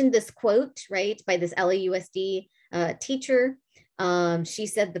 I mentioned this quote, right, by this LAUSD teacher. She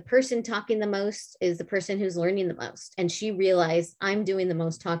said, the person talking the most is the person who's learning the most. And she realized, I'm doing the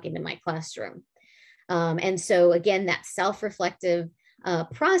most talking in my classroom. And so again, that self-reflective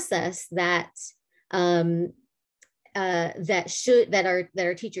process that our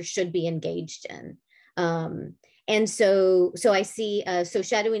teachers should be engaged in. And so I see, so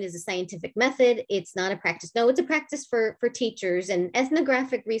shadowing is a scientific method. It's not a practice. No, it's a practice for teachers, and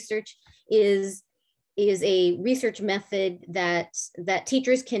ethnographic research is a research method that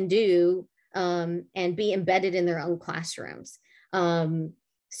teachers can do and be embedded in their own classrooms.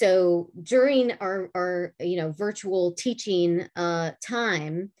 So during our virtual teaching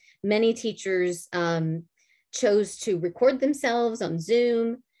time, many teachers chose to record themselves on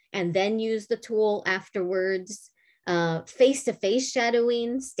Zoom and then use the tool afterwards. Face-to-face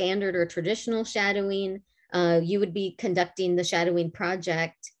shadowing, standard or traditional shadowing, you would be conducting the shadowing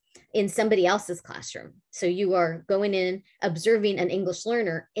project in somebody else's classroom. So you are going in, observing an English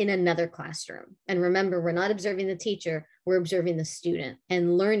learner in another classroom. And remember, we're not observing the teacher, we're observing the student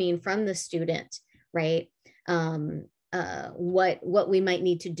and learning from the student, right? What we might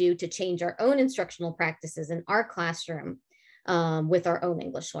need to do to change our own instructional practices in our classroom with our own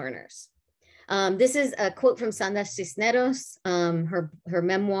English learners. This is a quote from Sandra Cisneros, her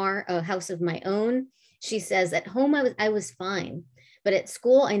memoir, A House of My Own. She says, at home I was fine, but at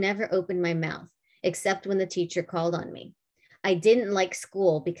school I never opened my mouth, except when the teacher called on me. I didn't like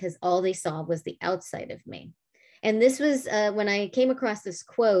school because all they saw was the outside of me. And this was when I came across this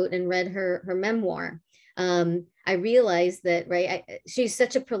quote and read her memoir, I realized that, right, she's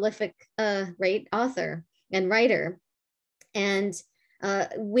such a prolific, right, author and writer. And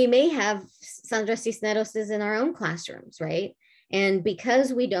we may have Sandra Cisneros in our own classrooms, right? And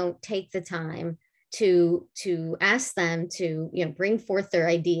because we don't take the time to ask them to, bring forth their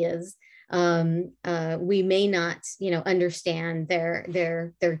ideas, we may not, understand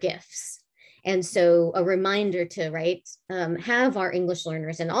their gifts. And so a reminder to, right, have our English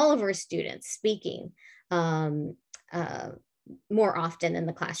learners and all of our students speaking more often in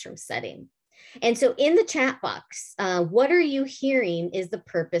the classroom setting. And so in the chat box, what are you hearing is the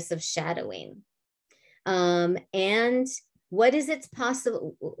purpose of shadowing? And what is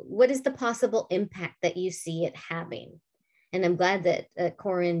the possible impact that you see it having? And I'm glad that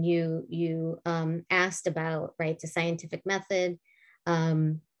Corinne, you asked about, right, the scientific method,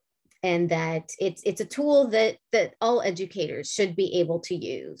 and that it's a tool that all educators should be able to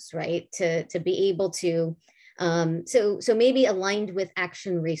use, right, to be able to, so maybe aligned with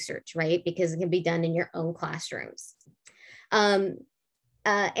action research, right, because it can be done in your own classrooms. And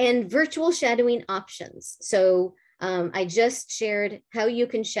virtual shadowing options. So I just shared how you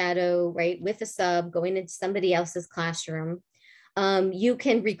can shadow, right, with a sub going into somebody else's classroom. You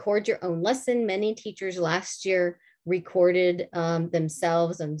can record your own lesson. Many teachers last year recorded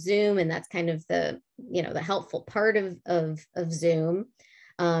themselves on Zoom, and that's kind of the helpful part of Zoom.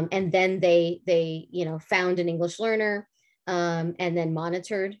 And then they found an English learner, and then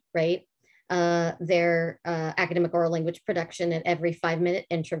monitored, right? Their academic oral language production at every 5-minute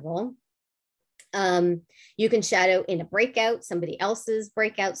interval. You can shadow in a breakout, somebody else's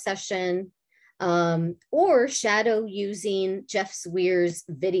breakout session, or shadow using Jeff Swear's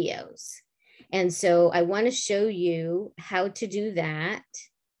videos. And so I want to show you how to do that.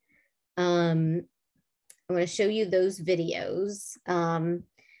 I want to show you those videos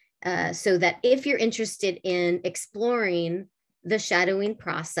so that if you're interested in exploring the shadowing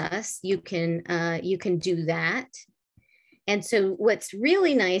process, you can do that. And so what's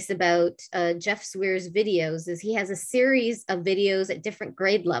really nice about Jeff Swear's videos is he has a series of videos at different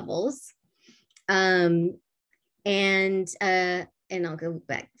grade levels. And I'll go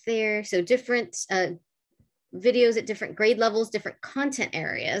back there. So different videos at different grade levels, different content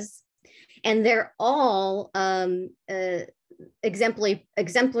areas. And they're all exemplary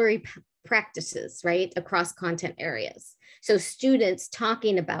practices, right, across content areas. So students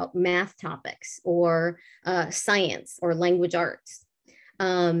talking about math topics or science or language arts.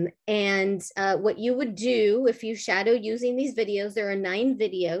 And what you would do if you shadow using these videos, there are 9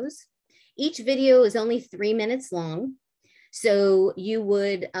 videos. Each video is only 3 minutes long. So you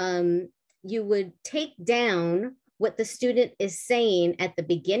would take down what the student is saying at the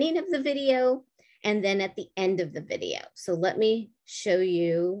beginning of the video and then at the end of the video. So let me show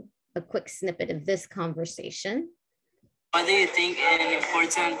you a quick snippet of this conversation. What do you think is an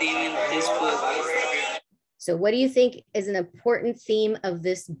important theme in this book? So what do you think is an important theme of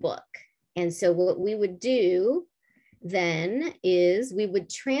this book? And so what we would do then is we would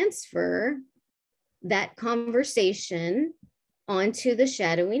transfer that conversation onto the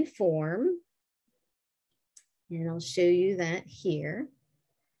shadowing form. And I'll show you that here.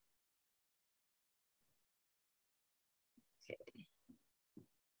 Okay.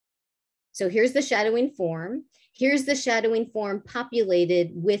 So here's the shadowing form. Here's the shadowing form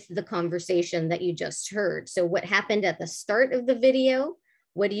populated with the conversation that you just heard. So what happened at the start of the video?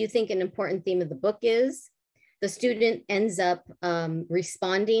 What do you think an important theme of the book is? The student ends up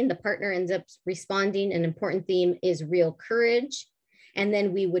responding, the partner ends up responding. An important theme is real courage. And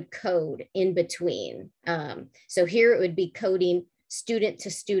then we would code in between. So here it would be coding student to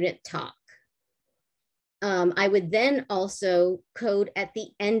student talk. I would then also code at the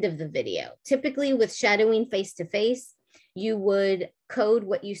end of the video. Typically with shadowing face-to-face, you would code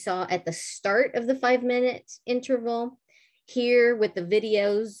what you saw at the start of the 5-minute interval. Here with the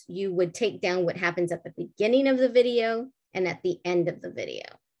videos, you would take down what happens at the beginning of the video and at the end of the video.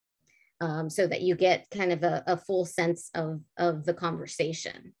 So that you get kind of a full sense of the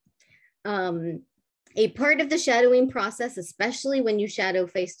conversation. A part of the shadowing process, especially when you shadow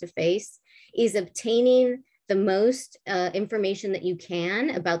face-to-face, is obtaining the most information that you can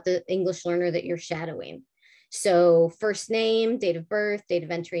about the English learner that you're shadowing. So first name, date of birth, date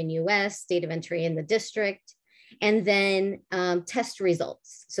of entry in US, date of entry in the district, and then test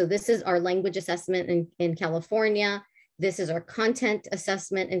results. So this is our language assessment in California. This is our content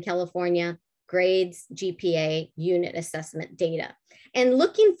assessment in California, grades, GPA, unit assessment data. And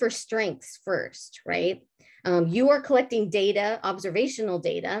looking for strengths first, right? You are collecting data, observational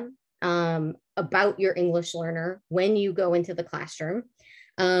data about your English learner when you go into the classroom.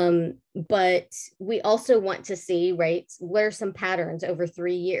 But we also want to see, right, what are some patterns over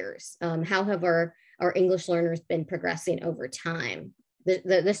 3 years? How have our English learners been progressing over time?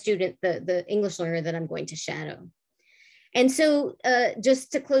 The English learner that I'm going to shadow. And so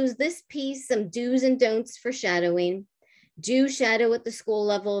just to close this piece, some do's and don'ts for shadowing. Do shadow at the school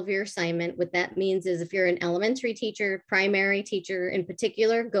level of your assignment. What that means is if you're an elementary teacher, primary teacher in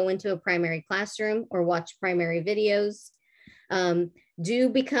particular, go into a primary classroom or watch primary videos. Do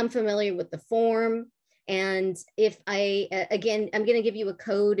become familiar with the form. And if again, I'm going to give you a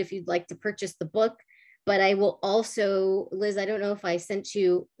code if you'd like to purchase the book. But I will also, Liz, I don't know if I sent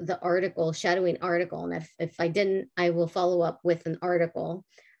you the article, shadowing article. And if I didn't, I will follow up with an article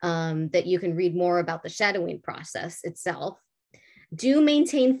that you can read more about the shadowing process itself. Do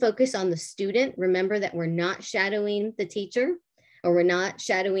maintain focus on the student. Remember that we're not shadowing the teacher or we're not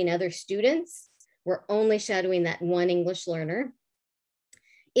shadowing other students. We're only shadowing that one English learner.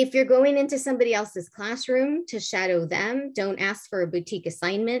 If you're going into somebody else's classroom to shadow them, don't ask for a boutique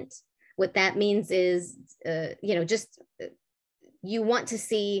assignment. What that means is, you want to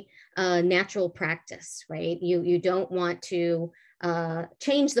see natural practice, right? You don't want to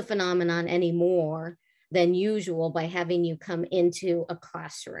change the phenomenon any more than usual by having you come into a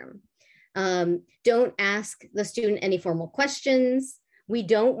classroom. Don't ask the student any formal questions. We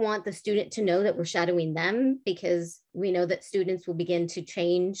don't want the student to know that we're shadowing them because we know that students will begin to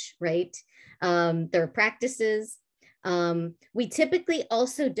change, right, their practices. We typically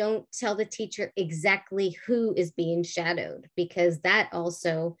also don't tell the teacher exactly who is being shadowed, because that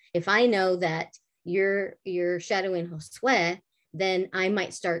also, if I know that you're shadowing Josue, then I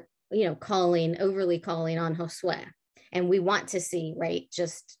might start, overly calling on Josue. And we want to see, right,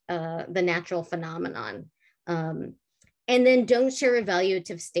 just the natural phenomenon. And then don't share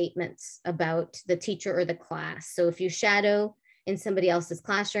evaluative statements about the teacher or the class. So if you shadow in somebody else's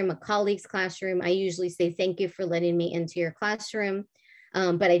classroom, a colleague's classroom, I usually say, thank you for letting me into your classroom.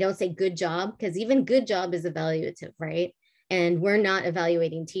 But I don't say good job, because even good job is evaluative, right? And we're not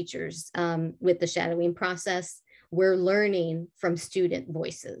evaluating teachers with the shadowing process. We're learning from student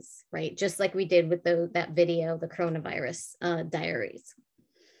voices, right? Just like we did with that video, the coronavirus diaries.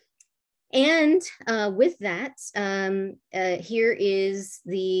 And with that, here is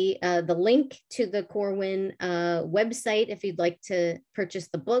the link to the Corwin website if you'd like to purchase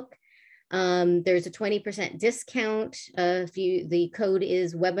the book. There's a 20% discount. The code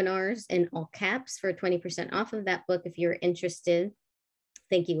is webinars in all caps for 20% off of that book if you're interested.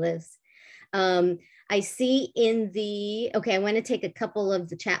 Thank you, Liz. I see I want to take a couple of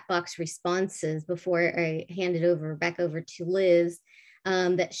the chat box responses before I hand it back over to Liz.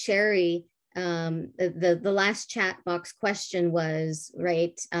 That Sherry, the last chat box question was,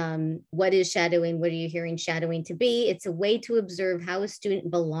 right, what is shadowing? What are you hearing shadowing to be? It's a way to observe how a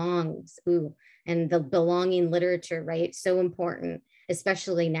student belongs. Ooh, and the belonging literature, right? So important,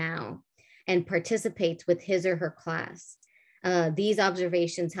 especially now, and participates with his or her class. These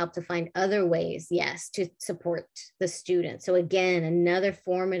observations help to find other ways, yes, to support the student. So again, another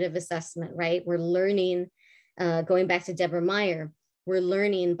formative assessment, right? We're learning, going back to Deborah Meyer, we're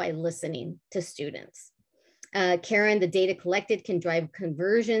learning by listening to students. Karen, the data collected can drive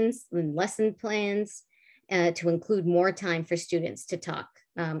conversions and lesson plans to include more time for students to talk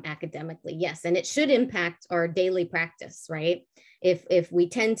academically. Yes, and it should impact our daily practice, right? If we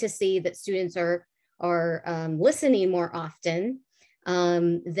tend to see that students are listening more often,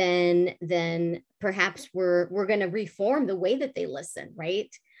 then perhaps we're going to reform the way that they listen,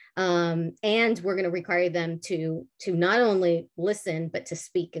 right? And we're going to require them to not only listen, but to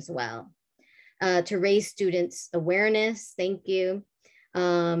speak as well. To raise students' awareness, thank you.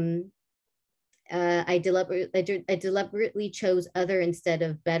 I deliberately chose other instead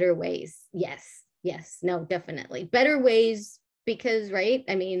of better ways. Yes, no, definitely. Better ways, because, right,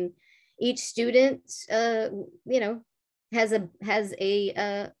 I mean, each student, has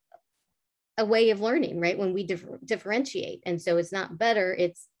a way of learning, right? When we differentiate. And so it's not better,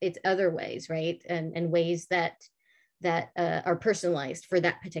 it's other ways, right? And ways that are personalized for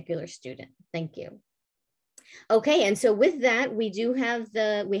that particular student. Thank you. Okay, and so with that, we have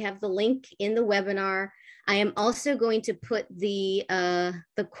the link in the webinar. I am also going to put the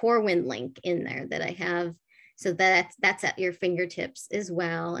Corwin link in there that I have, so that's at your fingertips as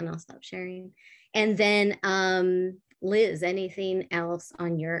well. And I'll stop sharing. And then Liz, anything else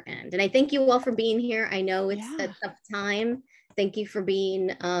on your end? And I thank you all for being here. I know it's a tough time. Thank you for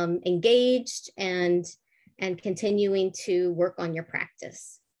being engaged and continuing to work on your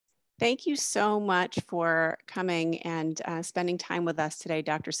practice. Thank you so much for coming and spending time with us today,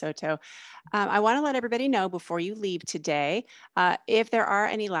 Dr. Soto. I want to let everybody know before you leave today, if there are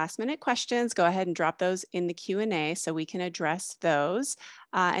any last minute questions, go ahead and drop those in the Q&A so we can address those.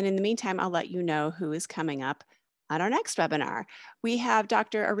 And in the meantime, I'll let you know who is coming up on our next webinar. We have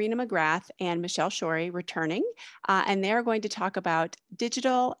Dr. Arena McGrath and Michelle Shorey returning, and they're going to talk about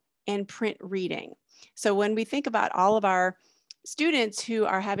digital and print reading. So when we think about all of our students who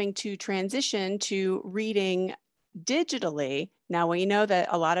are having to transition to reading digitally, now we know that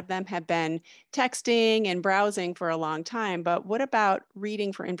a lot of them have been texting and browsing for a long time, but what about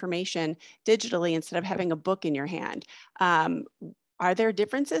reading for information digitally instead of having a book in your hand? Are there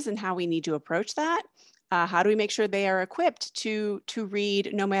differences in how we need to approach that? How do we make sure they are equipped to read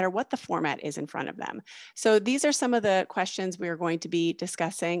no matter what the format is in front of them? So these are some of the questions we are going to be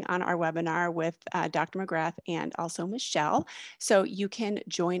discussing on our webinar with Dr. McGrath and also Michelle. So you can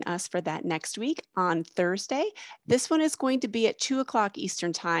join us for that next week on Thursday. This one is going to be at 2 o'clock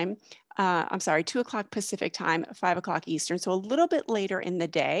Eastern time. 2 o'clock Pacific time, 5 o'clock Eastern. So a little bit later in the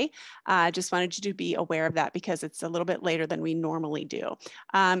day. Just wanted you to be aware of that because it's a little bit later than we normally do.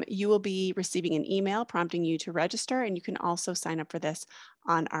 You will be receiving an email prompting you to register, and you can also sign up for this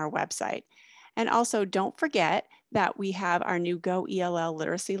on our website. And also don't forget that we have our new Go ELL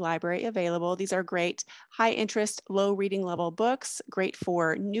Literacy Library available. These are great high interest, low reading level books, great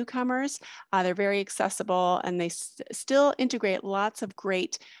for newcomers. They're very accessible, and they still integrate lots of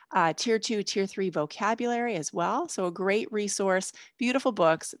great tier 2, tier 3 vocabulary as well. So a great resource, beautiful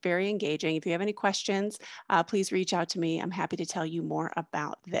books, very engaging. If you have any questions, please reach out to me. I'm happy to tell you more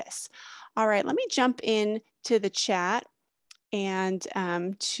about this. All right, let me jump in to the chat and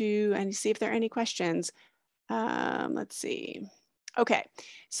see if there are any questions. Let's see. Okay,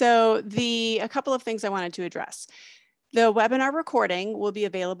 so a couple of things I wanted to address. The webinar recording will be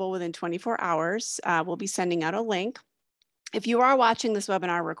available within 24 hours. We'll be sending out a link. If you are watching this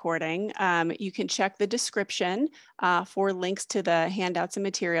webinar recording, you can check the description for links to the handouts and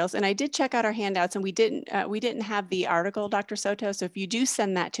materials. And I did check out our handouts, and we didn't have the article, Dr. Soto. So if you do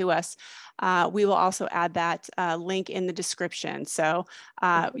send that to us, we will also add that link in the description. So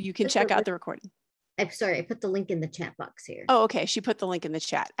you can check out the recording. I'm sorry, I put the link in the chat box here. Oh, okay. She put the link in the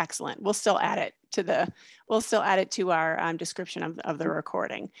chat. Excellent. We'll still add it to our description of the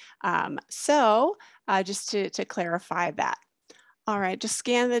recording. Just to clarify that. All right, just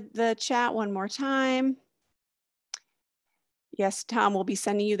scan the chat one more time. Yes, Tom, we'll be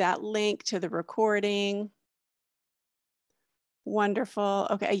sending you that link to the recording. Wonderful.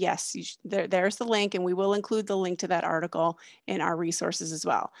 Okay, yes, there's the link, and we will include the link to that article in our resources as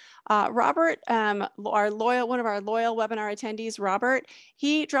well. Robert, one of our loyal webinar attendees, Robert,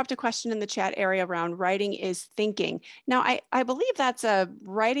 he dropped a question in the chat area around writing is thinking. Now, I believe that's a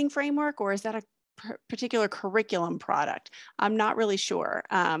writing framework, or is that a particular curriculum product? I'm not really sure.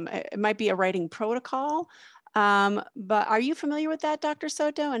 It might be a writing protocol, but are you familiar with that, Dr.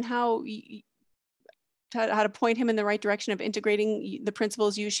 Soto, and how to point him in the right direction of integrating the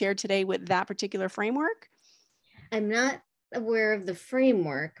principles you shared today with that particular framework? I'm not aware of the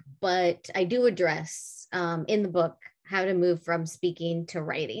framework, but I do address in the book how to move from speaking to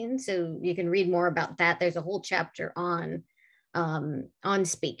writing. So you can read more about that. There's a whole chapter on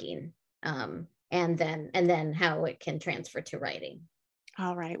speaking, and then how it can transfer to writing.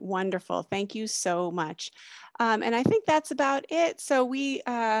 All right, wonderful. Thank you so much. And I think that's about it. So we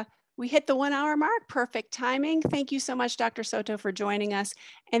hit the 1 hour mark. Perfect timing. Thank you so much, Dr. Soto, for joining us.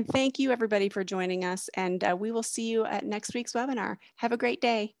 And thank you, everybody, for joining us. And we will see you at next week's webinar. Have a great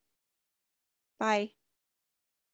day. Bye.